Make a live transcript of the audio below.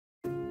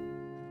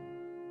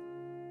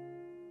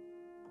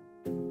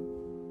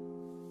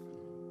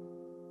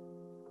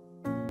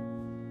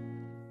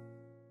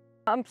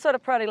I'm sort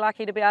of pretty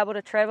lucky to be able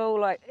to travel.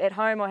 Like at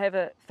home I have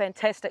a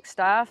fantastic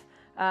staff.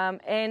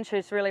 Ange,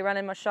 who's really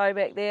running my show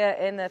back there,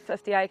 and the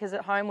 50 acres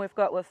at home we've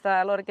got with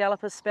a lot of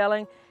gallopers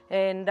spelling,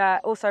 and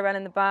also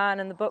running the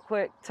barn and the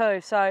bookwork too.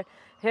 So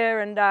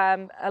her and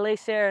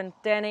Alicia and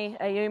Danny,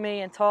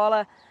 Ayumi and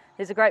Tyler,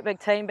 there's a great big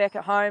team back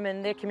at home,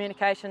 and their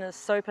communication is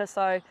super.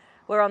 So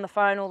we're on the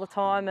phone all the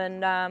time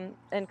and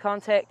in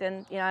contact,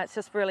 and you know, it's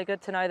just really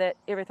good to know that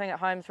everything at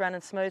home's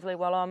running smoothly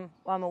while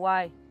I'm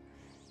away.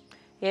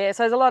 Yeah,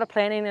 so there's a lot of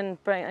planning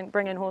and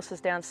bringing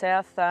horses down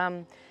south.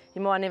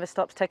 Your mind never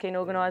stops ticking,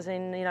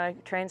 organising, you know,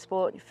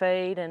 transport, your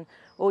feed and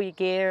all your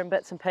gear and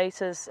bits and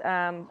pieces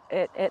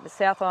at the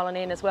South Island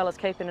end, as well as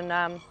keeping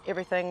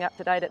everything up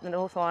to date at the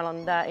North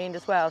Island end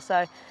as well.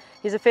 So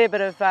there's a fair bit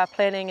of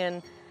planning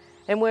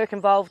and work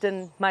involved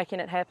in making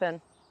it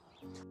happen.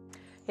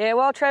 Yeah,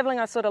 while travelling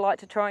I sort of like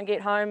to try and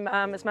get home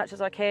as much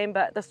as I can,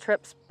 but this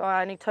trip's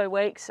only 2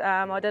 weeks.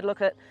 I did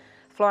look at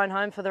flying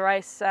home for the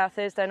race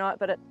Thursday night,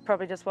 but it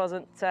probably just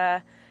wasn't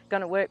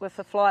going to work with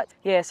the flight.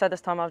 Yeah, so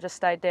this time I've just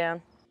stayed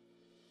down.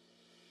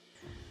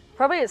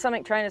 Probably it's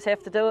something trainers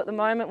have to do at the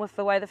moment with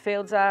the way the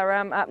fields are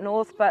up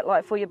north, but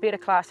like for your better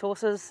class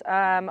horses,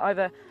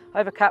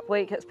 over Cup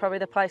Week it's probably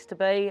the place to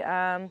be.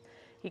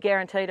 You're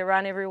guaranteed a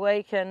run every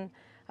week, and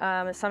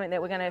it's something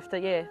that we're going to have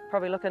to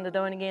probably look into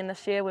doing again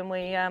this year when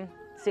we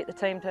set the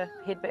team to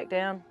head back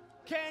down.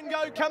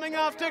 Cango coming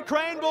after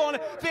Cranbourne,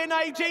 then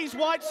AG's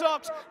White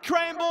Sox,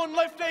 Cranbourne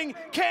lifting,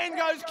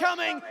 Cango's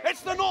coming,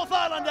 it's the North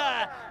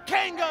Islander.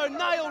 Cango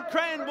nailed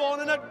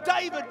Cranbourne in a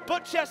David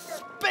Butcher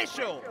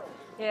special.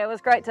 Yeah, it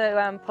was great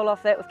to pull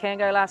off that with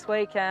Cango last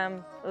week.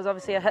 It was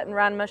obviously a hit and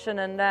run mission,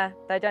 and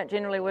they don't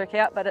generally work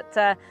out, but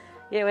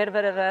we had a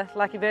bit of a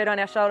lucky bird on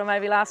our shoulder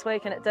maybe last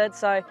week, and it did.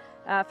 So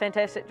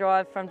fantastic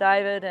drive from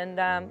David,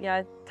 and you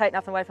know, take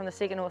nothing away from the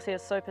second horse, he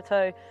was super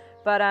too.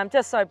 But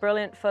just so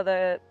brilliant for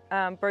the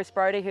Bruce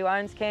Brodie, who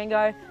owns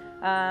Cango.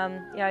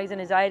 You know, he's in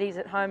his 80s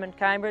at home in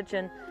Cambridge,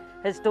 and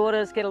his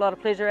daughters get a lot of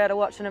pleasure out of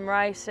watching him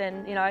race,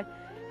 and you know,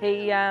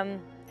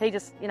 he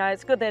just, you know,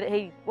 it's good that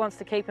he wants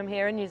to keep him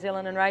here in New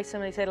Zealand and race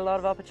him. He's had a lot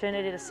of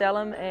opportunity to sell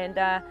him,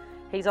 and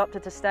he's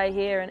opted to stay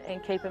here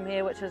and keep him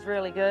here, which is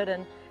really good.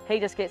 And he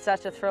just gets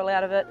such a thrill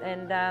out of it.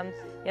 And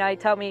you know, he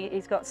told me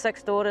he's got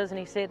 6 daughters, and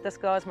he said, "This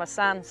guy's my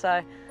son."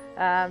 So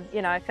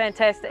you know,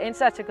 fantastic, and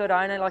such a good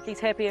owner. Like, he's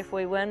happy if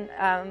we win,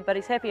 but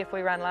he's happy if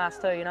we run last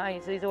too. You know,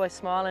 he's always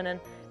smiling, and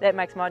that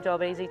makes my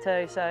job easy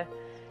too. So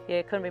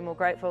yeah, couldn't be more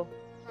grateful.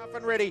 Rough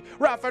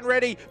and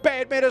ready,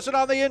 Bad Medicine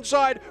on the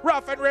inside,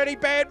 Rough and ready,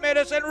 Bad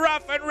Medicine,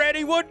 Rough and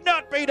ready would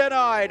not be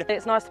denied.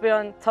 It's nice to be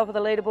on top of the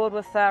leaderboard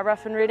with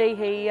Rough and Ready.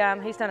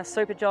 He's done a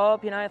super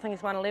job, you know, I think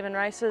he's won 11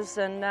 races,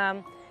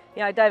 and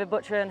you know, David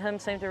Butcher and him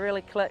seem to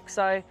really click,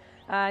 so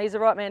he's the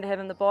right man to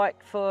have in the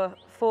bike for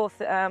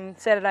 4th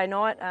Saturday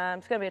night.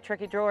 It's going to be a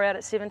tricky draw out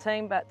at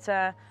 17, but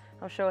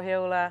I'm sure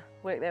he'll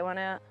work that one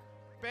out.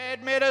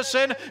 Bad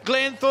Medicine,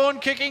 Glenthorne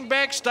kicking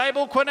back,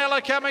 Stable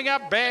Quinella coming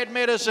up, Bad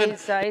Medicine.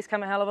 He's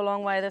come a hell of a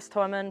long way this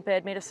time in,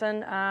 Bad Medicine.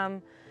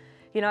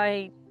 You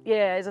know,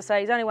 as I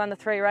say, he's only won the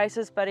 3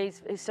 races, but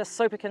he's just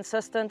super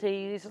consistent.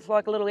 He's just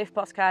like a little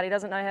F-Boss card. He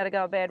doesn't know how to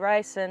go a bad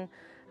race, and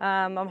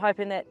I'm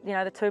hoping that, you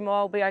know, the 2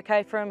 mile will be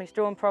okay for him. He's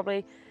drawn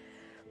probably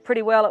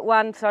pretty well at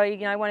 1, so you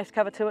know, won't have to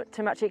cover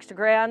too much extra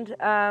ground.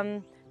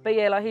 But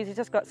yeah, like, he's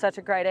just got such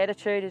a great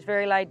attitude. He's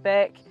very laid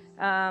back.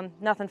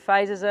 Nothing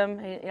phases him,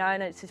 you know,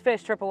 and it's his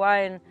first trip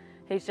away, and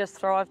he's just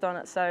thrived on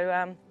it.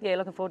 So yeah,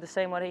 looking forward to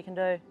seeing what he can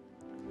do.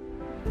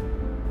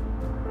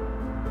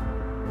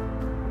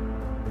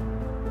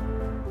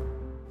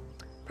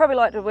 Probably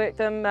like to work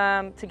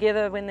them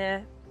together when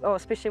they're,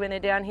 especially when they're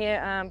down here.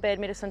 Bad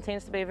Medicine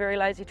tends to be a very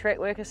lazy track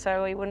worker,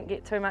 so we wouldn't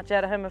get too much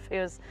out of him if he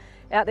was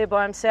out there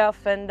by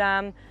himself.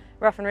 And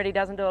Rough and Ready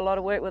doesn't do a lot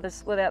of work with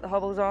the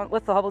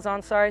hobbles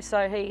on. Sorry,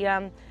 so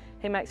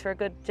he makes for a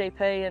good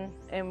GP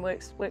and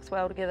works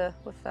well together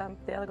with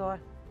the other guy.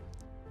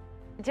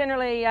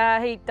 Generally,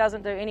 he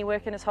doesn't do any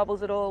work in his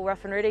hobbles at all,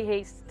 Rough and Ready.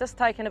 He's just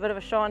taken a bit of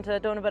a shine to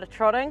doing a bit of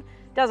trotting.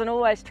 Doesn't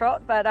always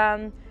trot, but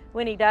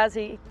when he does,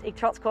 he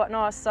trots quite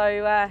nice.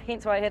 So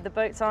hence why he had the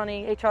boots on.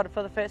 He trotted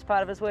for the first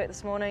part of his work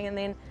this morning,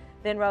 and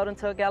then rolled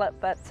into a gallop.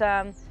 But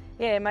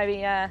yeah,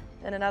 maybe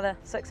in another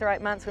 6 or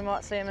 8 months we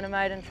might see him in a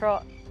maiden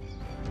trot.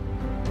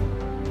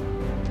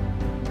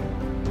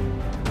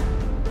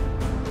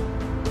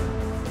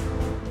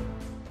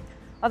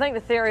 I think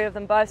the theory of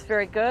them both is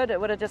very good. It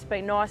would have just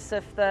been nice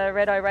if the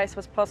Rado race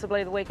was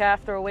possibly the week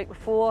after or a week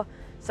before,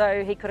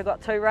 so he could have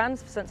got 2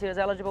 runs since he was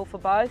eligible for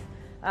both.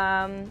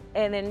 And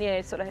then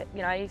yeah, sort of,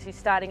 you know, he's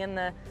starting in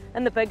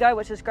the big go,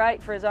 which is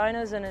great for his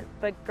owners and a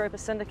big group of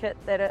syndicate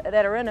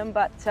that are in him.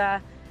 But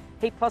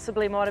he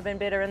possibly might have been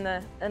better in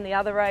the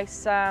other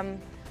race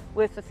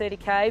with the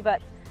 30k. But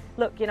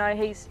look, you know,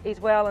 he's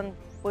well, and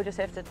we'll just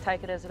have to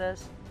take it as it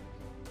is.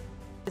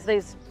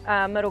 These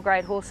middle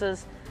grade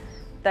horses,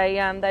 they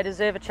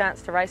deserve a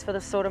chance to race for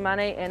this sort of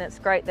money, and it's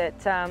great that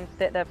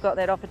that they've got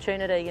that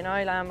opportunity. You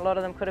know, a lot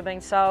of them could have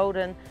been sold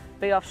and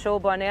be offshore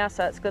by now,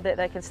 so it's good that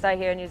they can stay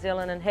here in New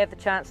Zealand and have the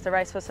chance to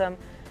race for some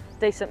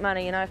decent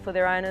money, you know, for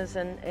their owners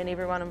and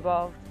everyone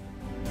involved.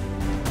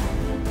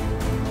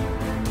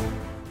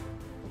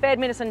 Bad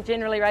Medicine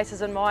generally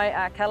races in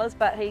my colours,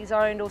 but he's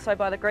owned also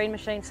by the Green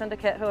Machine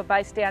Syndicate, who are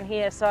based down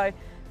here, so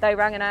they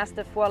rung and asked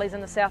if, while he's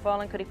in the South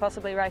Island, could he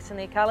possibly race in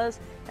their colours,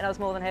 and I was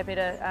more than happy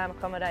to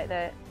accommodate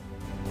that.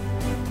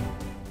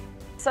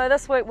 So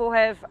this week we'll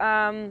have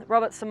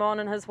Robert Simon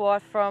and his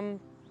wife from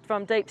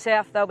deep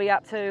south. They'll be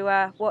up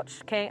to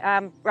watch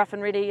Rough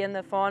and Ready in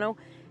the final,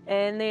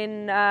 and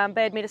then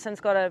Bad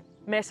Medicine's got a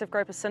massive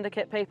group of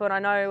syndicate people, and I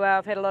know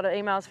I've had a lot of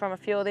emails from a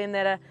few of them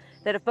that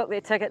have booked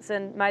their tickets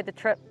and made the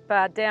trip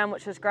down,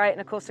 which is great.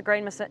 And of course the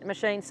Green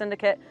Machine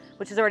Syndicate,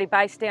 which is already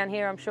based down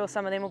here, I'm sure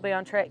some of them will be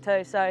on track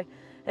too. So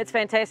it's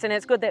fantastic, and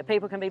it's good that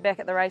people can be back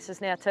at the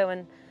races now too,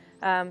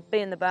 and be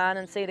in the barn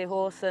and see their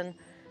horse and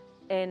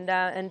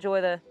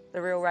enjoy the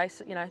real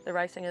race, you know, the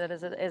racing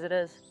as it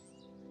is.